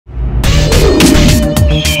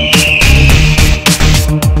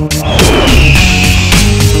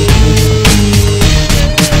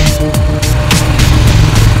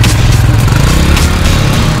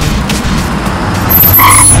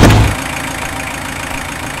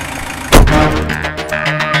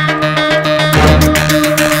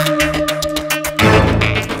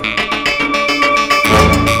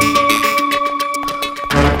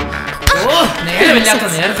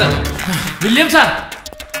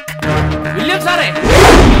William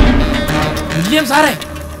സാറേ,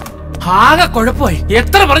 ആകെ കുഴപ്പമായി.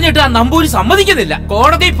 എത്ര പറഞ്ഞിട്ട് ആ നമ്പൂരി സമ്മതിക്കുന്നില്ല.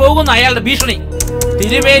 കോടതിയിൽ പോകുന്ന അയാളുടെ ഭീഷണി.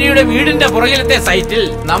 തിരുമേനിയുടെ വീടിന്റെ പുറകിലത്തെ സൈറ്റിൽ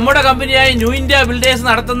നമ്മുടെ കമ്പനിയായ ന്യൂ ഇന്ത്യ ബിൽഡേഴ്സ്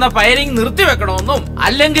നടത്തുന്ന ഫയലിംഗ് നിർത്തിവെക്കണമെന്നും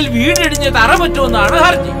അല്ലെങ്കിൽ വീടിടിഞ്ഞ് തറ പറ്റുമെന്നാണ്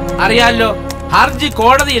ഹർജി. അറിയാലോ, ഹർജി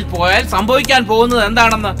കോടതിയിൽ പോയാൽ സംഭവിക്കാൻ പോകുന്നത്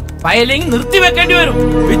എന്താണെന്ന്. ഫയലിംഗ് നിർത്തിവെക്കേണ്ടി വരും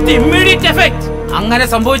വിത്ത് ഇമ്മീഡിയറ്റ് എഫക്ട്. അങ്ങനെ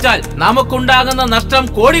സംഭവിച്ചാൽ നമുക്കുണ്ടാകുന്ന നഷ്ടം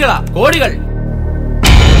കോടികൾ.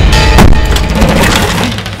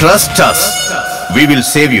 Trust us. We will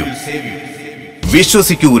save you.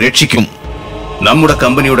 വിശ്വസിക്കൂ, രക്ഷിക്കും. നമ്മുടെ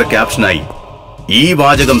കമ്പനിയുടെ ക്യാപ്ഷനായി ഈ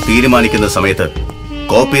വാചകം തീരുമാനിക്കുന്ന സമയത്ത്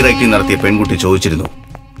കോപ്പിറൈറ്റിംഗ് നടത്തിയ പെൺകുട്ടി ചോദിച്ചിരുന്നു,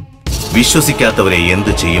 വിശ്വസിക്കാത്തവരെ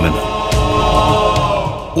എന്ത് ചെയ്യുമെന്ന്.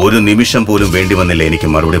 ഒരു നിമിഷം പോലും വേണ്ടി വന്നില്ല എനിക്ക്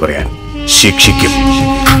മറുപടി പറയാൻ. ശിക്ഷിക്കും.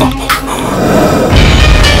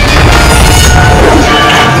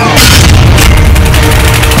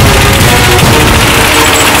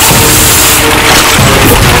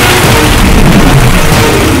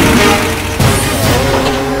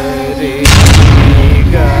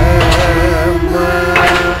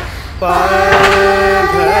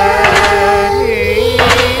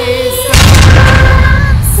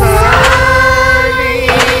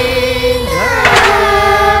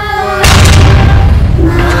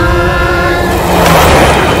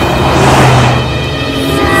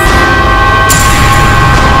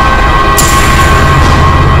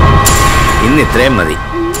 ഇത്രയും മതി,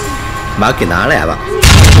 ബാക്കി നാളെ ആവാം.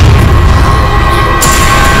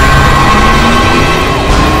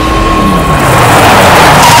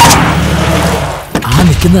 ആ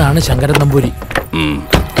നിൽക്കുന്നതാണ് ശങ്കരൻ നമ്പൂരി.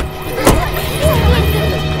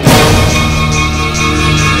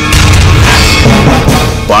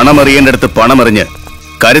 പണമെറിയേണ്ടടുത്ത് പണമെറിഞ്ഞ്,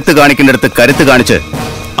 കരുത്ത് കാണിക്കേണ്ടടുത്ത് കരുത്ത് കാണിച്ച്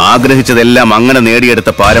ആഗ്രഹിച്ചതെല്ലാം അങ്ങനെ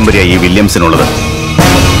നേടിയെടുത്ത പാരമ്പര്യ ഈ വില്യംസിനുള്ളത്.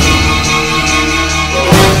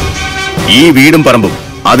 ഈ വീടും പറമ്പും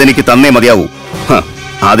അതെനിക്ക് തന്നേ മതിയാവൂ.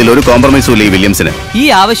 അതിലൊരു കോംപ്രമൈസും ഇല്ല ഈ വില്യംസിന്. ഈ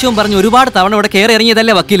ആവശ്യവും പറഞ്ഞ് ഒരുപാട് തവണ ഇവിടെ കയറി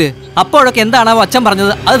ഇറങ്ങിയതല്ലേ വക്കീല്. അപ്പോഴൊക്കെ എന്താണാവോ അച്ഛൻ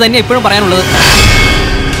പറഞ്ഞത്? അത് തന്നെ ഇപ്പോഴും പറയാനുള്ളത്.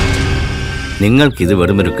 നിങ്ങൾക്കിത്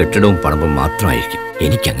വെറുമൊരു കെട്ടിടവും പറമ്പും മാത്രമായിരിക്കും.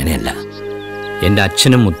 എനിക്കങ്ങനെയല്ല. എൻ്റെ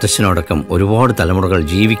അച്ഛനും മുത്തച്ഛനോടക്കം ഒരുപാട് തലമുറകൾ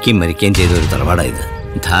ജീവിക്കുകയും മരിക്കുകയും ചെയ്ത ഒരു തറവാടായത്.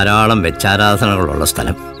 ധാരാളം വെച്ചാരാധനകളുള്ള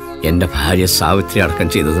സ്ഥലം. എൻ്റെ ഭാര്യ സാവിത്രി അടക്കം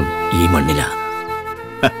ചെയ്തതും ഈ മണ്ണിലാണ്.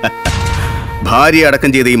 ഭാര്യ അടക്കം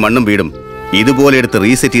ചെയ്ത ഈ മണ്ണും വീടും ഇതുപോലെ എടുത്ത്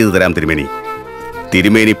റീസെറ്റ് ചെയ്ത് തരാം തിരുമേനി.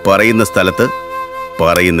 തിരുമേനി പറയുന്ന സ്ഥലത്ത്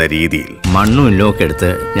പറയുന്ന രീതിയിൽ. മണ്ണും ഇല്ലൊക്കെ എടുത്ത്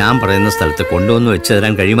ഞാൻ പറയുന്ന സ്ഥലത്ത് കൊണ്ടുവന്ന് വെച്ച്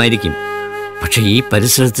തരാൻ കഴിയുമായിരിക്കും. പക്ഷെ ഈ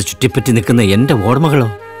പരിസരത്ത് ചുറ്റിപ്പറ്റി നിൽക്കുന്ന എൻ്റെ ഓർമ്മകളോ,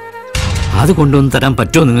 അത് കൊണ്ടുവന്ന് തരാൻ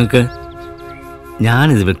പറ്റുമോ നിങ്ങൾക്ക്?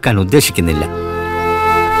 ഞാനിത് വിൽക്കാൻ ഉദ്ദേശിക്കുന്നില്ല.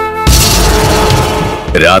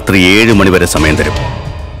 രാത്രി 7 മണി വരെ സമയം തരും.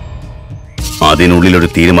 അതിനുള്ളിലൊരു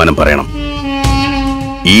തീരുമാനം പറയണം.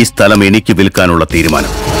 ഈ സ്ഥലം എനിക്ക് വിൽക്കാനുള്ള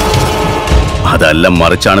തീരുമാനം. അതല്ല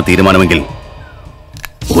മറിച്ചാണ് തീരുമാനമെങ്കിൽ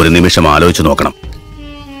ഒരു നിമിഷം ആലോചിച്ചു നോക്കണം.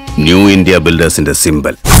 ന്യൂ ഇന്ത്യ ബിൽഡേഴ്സിന്റെ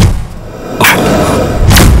സിംബൽ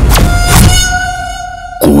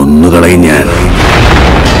കൊന്നുകളയും ഞാൻ.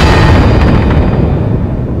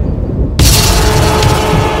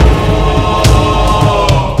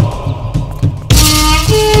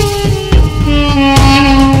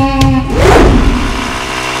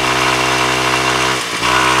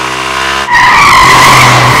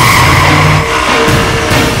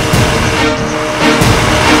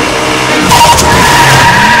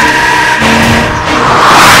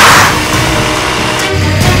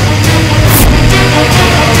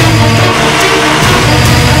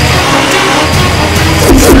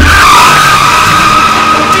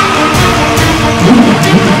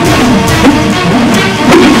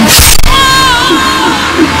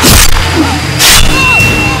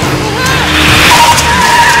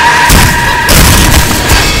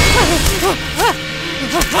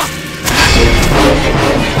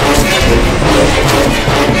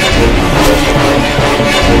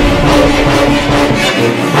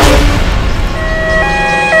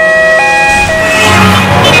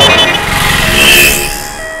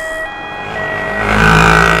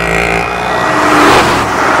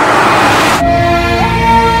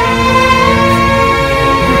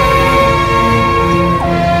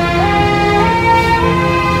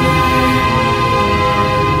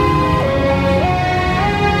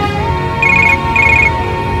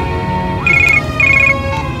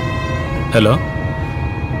 ഹലോ,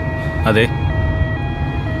 അതെ,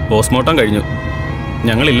 പോസ്റ്റ്മോർട്ടം കഴിഞ്ഞു.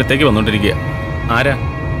 ഞങ്ങൾ ഇല്ലത്തേക്ക് വന്നുകൊണ്ടിരിക്കുക. ആരാ?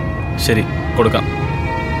 ശരി, കൊടുക്കാം.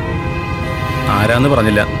 ആരാന്ന്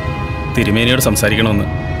പറഞ്ഞില്ല. തിരുമേനിയോട് സംസാരിക്കണമെന്ന്.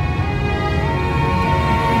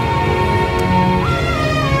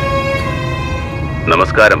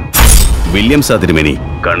 നമസ്കാരം. വില്യംസാ തിരുമേനി.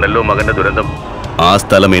 കണ്ടല്ലോ മകന്റെ ദുരന്തം. ആ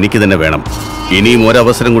സ്ഥലം എനിക്ക് തന്നെ വേണം. ഇനിയും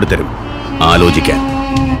ഒരവസരം കൂടി തരും ആലോചിക്കാൻ.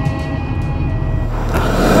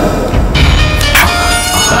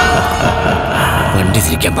 വണ്ടി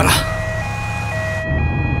തിരിക്കാൻ പറ.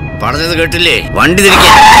 പറഞ്ഞത് കേട്ടില്ലേ? വണ്ടി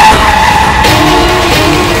തിരിക്കാൻ.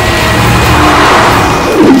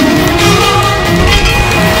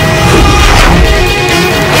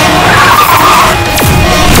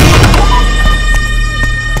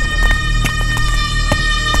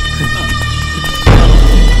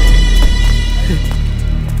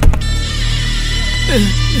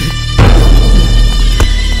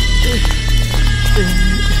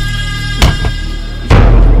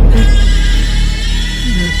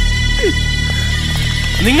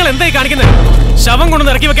 നിങ്ങൾ എന്തായി കാണിക്കുന്നത്? ശവം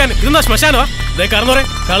കൊണ്ടു ഇറക്കി വെക്കാൻ ഇതെന്നാ ശ്മശാനോ?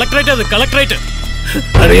 കളക്ടറേറ്റ്. അത് കളക്ടറേറ്റ്.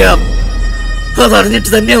 അറിയാം, അതറിഞ്ഞിട്ട്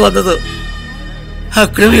തന്നെയാ വന്നത്.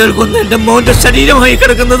 അക്രമികൾക്കൊന്നും എന്റെ മോന്റെ ശരീരമായി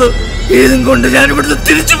കിടക്കുന്നത്. ഇതും കൊണ്ട് ഞാൻ ഇവിടുന്ന്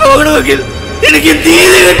തിരിച്ചു പോകണമെങ്കിൽ എനിക്ക്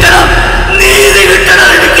നീതി കിട്ടണം. നീതി കിട്ടണം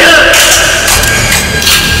എനിക്ക്.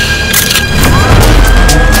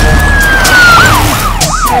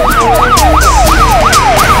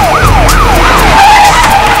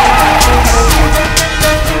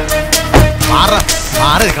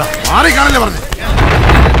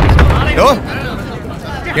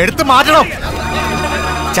 എടുത്തു മാറ്റണം.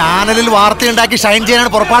 ചാനലിൽ വാർത്തയുണ്ടാക്കി ഷൈൻ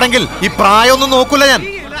ചെയ്യാനാണ് പുറപ്പാടെങ്കിൽ ഈ പ്രായമൊന്നും നോക്കൂല. ഞാൻ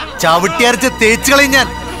ചവിട്ടിയരച്ച് തേച്ച് കളയും ഞാൻ.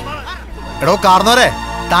 എടോ കാർന്നോരെ,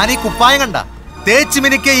 താൻ ഈ കുപ്പായം കണ്ട? തേച്ച്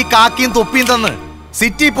മിനിക്ക് ഈ കാക്കിയും തൊപ്പിയും തന്ന്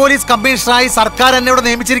സിറ്റി പോലീസ് കമ്മീഷണറായി സർക്കാർ എന്നെ ഇവിടെ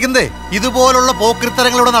നിയമിച്ചിരിക്കുന്നത് ഇതുപോലുള്ള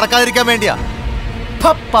പോക്രിത്തരങ്ങളിവിടെ നടക്കാതിരിക്കാൻ വേണ്ടിയാ.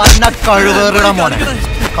 കഴിവേറിയുടെ മോനെ,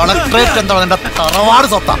 കളക്ടറേറ്റ് എന്താണ് എന്റെ തറവാട്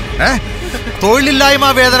സ്വത്താ. തൊഴിലില്ലായ്മ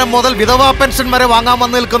വേതനം മുതൽ വിധവാ പെൻഷൻ വരെ വാങ്ങാൻ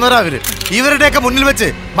വന്ന് നിൽക്കുന്നവരവര്. ഇവരുടെയൊക്കെ മുന്നിൽ വെച്ച്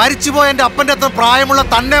മരിച്ചുപോയ എന്റെ അപ്പന്റെ അത്ര പ്രായമുള്ള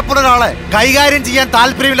തന്നെ പോലെ ഒരാളെ കൈകാര്യം ചെയ്യാൻ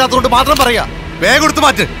താല്പര്യമില്ലാത്തതുകൊണ്ട് മാത്രം പറയാ. വേഗം എടുത്തു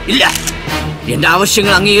മാറ്റ്. ഇല്ല, എന്റെ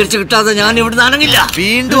ആവശ്യങ്ങൾ അംഗീകരിച്ചു കിട്ടാതെ ഞാൻ ഇവിടുന്ന് അനങ്ങില്ല.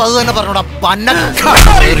 വീണ്ടും അത് തന്നെ പറഞ്ഞോടാ പന്ന.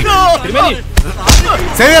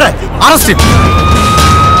 അറസ്റ്റ്.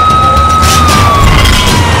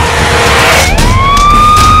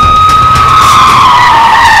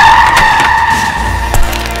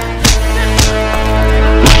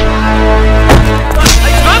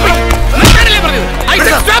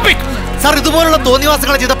 സാർ, ഇതുപോലുള്ള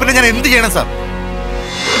തോന്നിവാസങ്ങൾ ചെയ്ത പിന്നെ ഞാൻ എന്ത് ചെയ്യണം സാർ?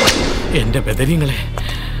 എന്റെ ബദരീങ്ങളെ,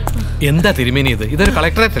 എന്താ തിരുമേനി ഇത്? ഇതൊരു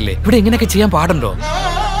കളക്ടറേറ്റ് അല്ലേ? ഇവിടെ ഇങ്ങനെയൊക്കെ ചെയ്യാൻ പാടുണ്ടോ?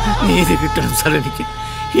 നീതി കിട്ടണം സാർ.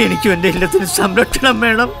 എനിക്കും എന്റെ ഇല്ലത്തിന് സംരക്ഷണം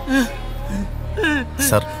വേണം.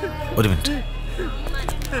 സാർ, ഒരു മിനിറ്റ്.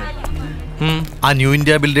 ആ ന്യൂ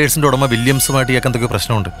ഇന്ത്യ ബിൽഡേഴ്സിന്റെ ഉടമ വില്യംസുമായിട്ട് ഇയാൾക്ക് എന്തൊക്കെ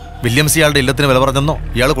പ്രശ്നമുണ്ട്. വില്യംസ് ഇയാളുടെ ഇല്ലത്തിന് വില പറഞ്ഞെന്നോ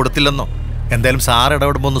ഇയാൾ കൊടുത്തില്ലെന്നോ എന്തായാലും സാർ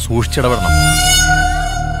ഇടപെടുമ്പോൾ ഒന്ന് സൂക്ഷിച്ചിടപെടണം.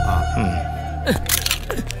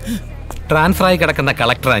 ട്രാൻസ്ഫറായി കിടക്കുന്ന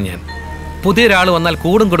കളക്ടറാണ് ഞാൻ. പുതിയൊരാൾ വന്നാൽ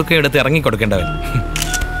കൂടും കൊടുക്കുകയും എടുത്ത് ഇറങ്ങിക്കൊടുക്കേണ്ടവൻ.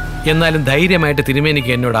 എന്നാലും ധൈര്യമായിട്ട്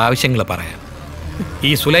തിരുമേനിക്ക് എന്നോട് ആവശ്യങ്ങൾ പറയാം.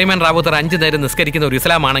 ഈ സുലൈമാൻ റാവുത്തർ 5 നേരം നിസ്കരിക്കുന്ന ഒരു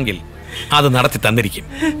ഇസ്ലാം ആണെങ്കിൽ അത് നടത്തി തന്നിരിക്കും.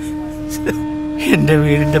 എന്റെ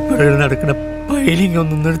വീടിന്റെ പുറകിൽ നടക്കുന്ന പൈലിംഗ്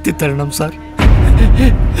ഒന്ന് നിർത്തി തരണം സാർ.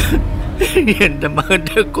 എന്റെ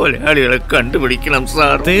മകന്റെ കൊലയാളികളെ കണ്ടുപിടിക്കണം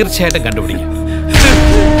സാർ. തീർച്ചയായിട്ടും കണ്ടുപിടിക്കും.